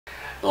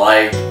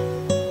Like,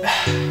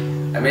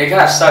 I mean, it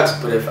kind of sucks,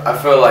 but if I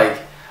feel like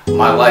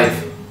my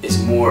life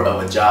is more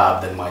of a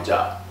job than my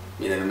job.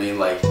 You know what I mean?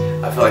 Like,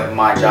 I feel like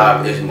my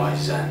job is my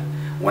zen.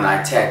 When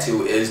I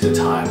tattoo is the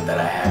time that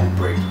I have a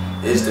break,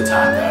 is the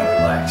time that I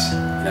relax. You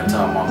know what I'm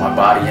talking about? My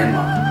body and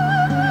mind.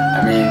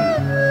 I mean,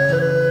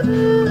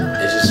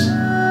 it's just an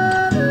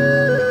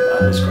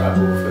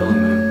indescribable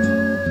feeling, man.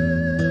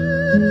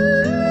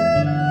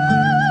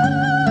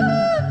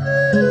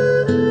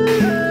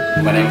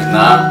 My name is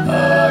Nha. I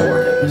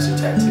work at Mr.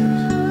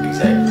 Tattoos.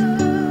 Exactly.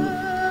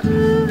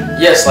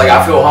 Yes, like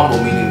I feel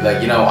humble, meaning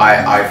like, you know,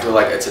 I feel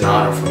like it's an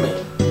honor for me.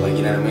 Like,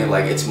 you know what I mean?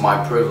 Like, it's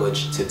my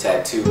privilege to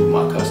tattoo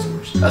my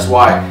customers. That's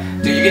why,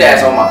 dude, you can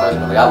ask all my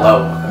customers. Like, I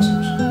love my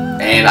customers.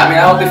 And I mean,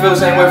 I hope they feel the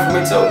same way for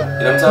me too. You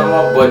know what I'm talking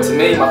about? But to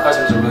me, my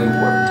customers are really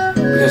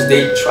important because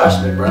they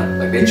trust me, bro.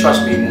 Like, they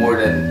trust me more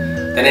than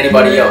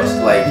anybody else.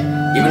 Like,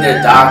 even their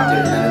doctor,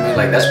 you know what I mean?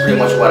 Like, that's pretty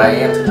much what I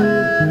am to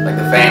them. Like,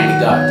 the family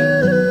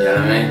doctor. You know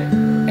what I mean?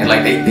 And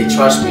like, they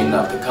trust me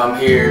enough to come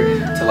here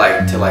to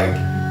like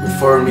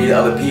refer me to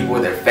other people,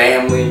 their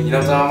family. You know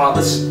what I'm talking about?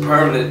 This is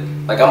permanent.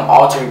 Like, I'm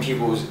altering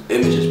people's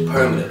images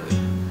permanently,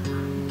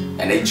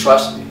 and they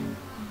trust me.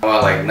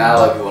 Like, not a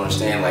lot of people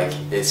understand. Like,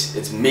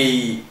 it's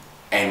me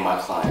and my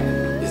client.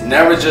 It's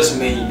never just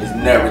me. It's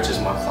never just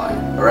my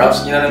client. Or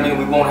else, you know what I mean?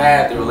 We won't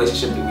have the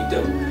relationship that we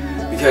do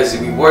because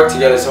we work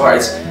together so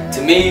hard.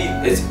 To me,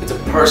 it's a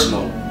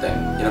personal thing.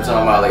 You know what I'm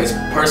talking about? Like, it's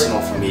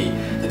personal for me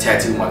to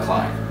tattoo my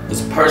client.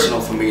 It's personal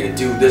for me to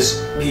do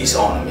this piece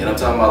on them. You know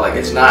what I'm talking about? Like,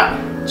 it's not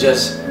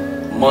just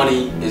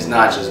money. It's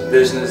not just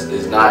business.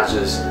 It's not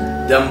just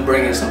them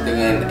bringing something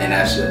in and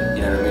that's it.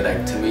 You know what I mean?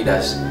 Like, to me,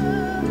 that's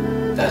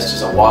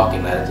just a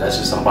walk-in. That's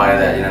just somebody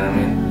that, you know what I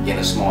mean,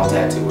 getting a small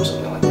tattoo or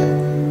something like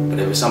that. But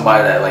if it's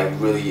somebody that like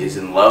really is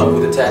in love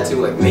with a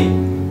tattoo, like me,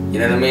 you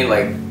know what I mean?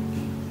 Like,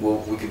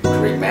 well, we could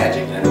create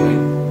magic. You know what I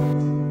mean?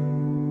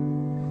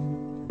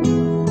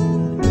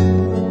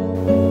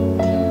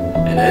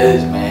 It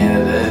is,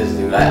 man. It is,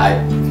 dude.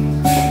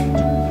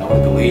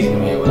 Nobody believes me,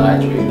 man, but I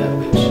dream that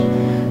bitch.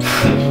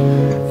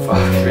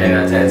 Fuck,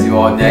 man, I tattoo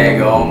all day, I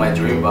go home, I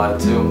dream about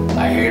it too.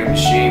 I hear the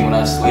machine when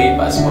I sleep,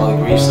 I smell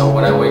the green soap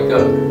when I wake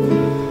up.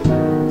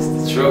 It's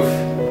the truth.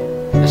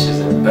 That shit's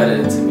embedded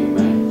into me,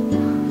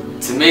 man.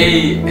 To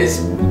me,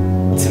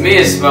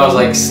 it smells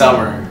like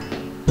summer,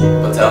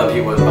 but to other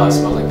people it probably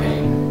smells like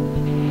pain.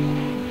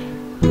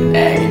 And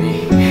agony.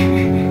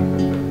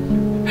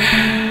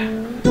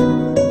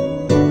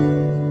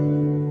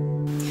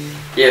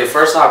 Yeah, the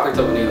first time I picked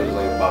up a needle was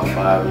like about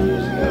 5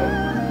 years ago,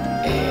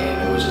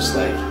 and it was just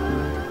like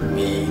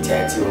me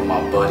tattooing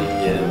my buddy,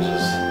 and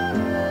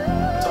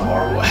it's a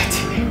horrible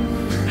idea.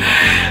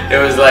 It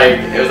was like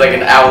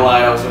an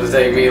outline. I was supposed to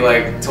take me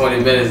like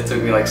 20 minutes. It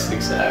took me like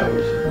 6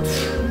 hours.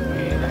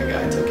 Man, that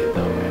guy took it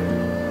though, man.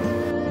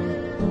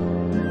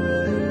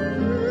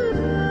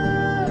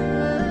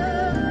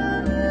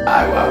 I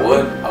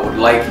would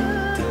like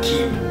to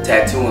keep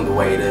tattooing the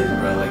way it is,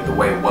 bro. Like the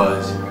way it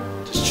was.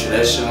 Just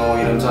traditional,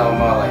 you know what I'm talking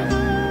about? Like,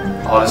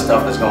 all the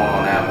stuff that's going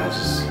on now, man, it's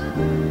just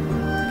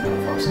kind of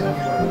fucks up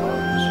for a lot of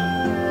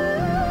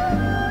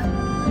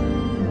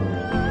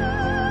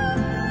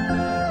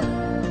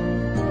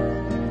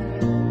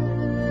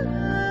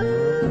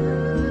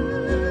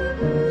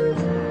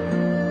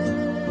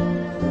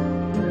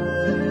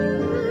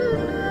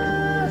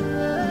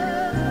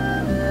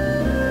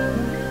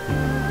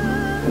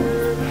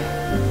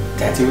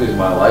tattoo is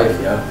my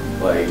life, yo.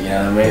 Like, you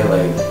know what I mean?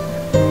 Like,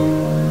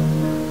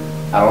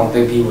 I don't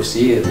think people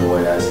see it the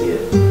way I see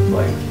it.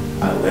 Like,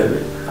 I live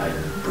it, I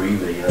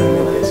breathe it, you know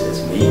what I mean? Like,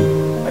 it's me.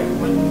 Like,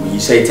 when you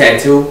say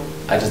tattoo,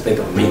 I just think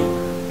of me.